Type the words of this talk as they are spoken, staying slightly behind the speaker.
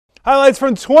Highlights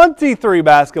from 23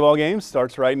 basketball games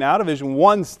starts right now. Division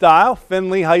I style,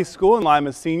 Findlay High School and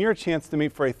Lima Senior, chance to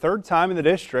meet for a third time in the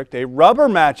district. A rubber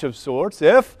match of sorts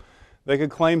if they could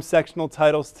claim sectional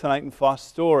titles tonight in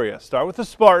Fostoria. Start with the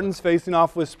Spartans facing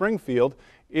off with Springfield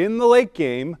in the late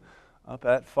game up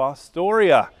at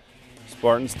Fostoria.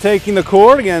 Spartans taking the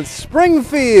court against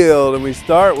Springfield, and we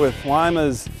start with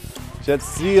Lima's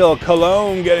Jetseal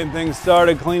Cologne getting things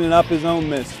started, cleaning up his own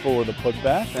miss for the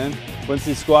putback. And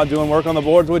Quincy's squad doing work on the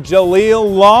boards with Jaleel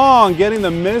Long getting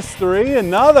the miss three.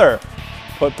 Another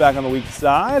putback on the weak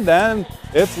side. Then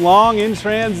it's Long in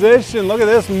transition. Look at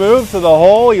this move to the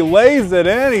hole. He lays it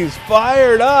in. He's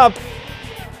fired up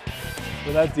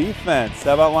for that defense.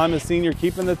 How about Lima Senior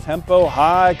keeping the tempo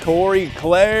high? Corey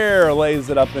Clare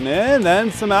lays it up and in.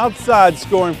 Then some outside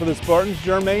scoring for the Spartans.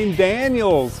 Jermaine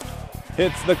Daniels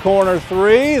hits the corner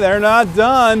three. They're not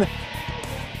done.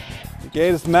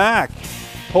 Gatus Mack,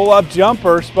 pull-up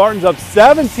jumper. Spartans up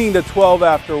 17-12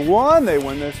 after one. They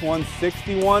win this one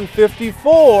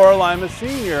 61-54. Lima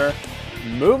Senior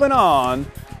moving on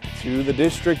to the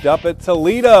district up at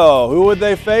Toledo. Who would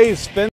they face?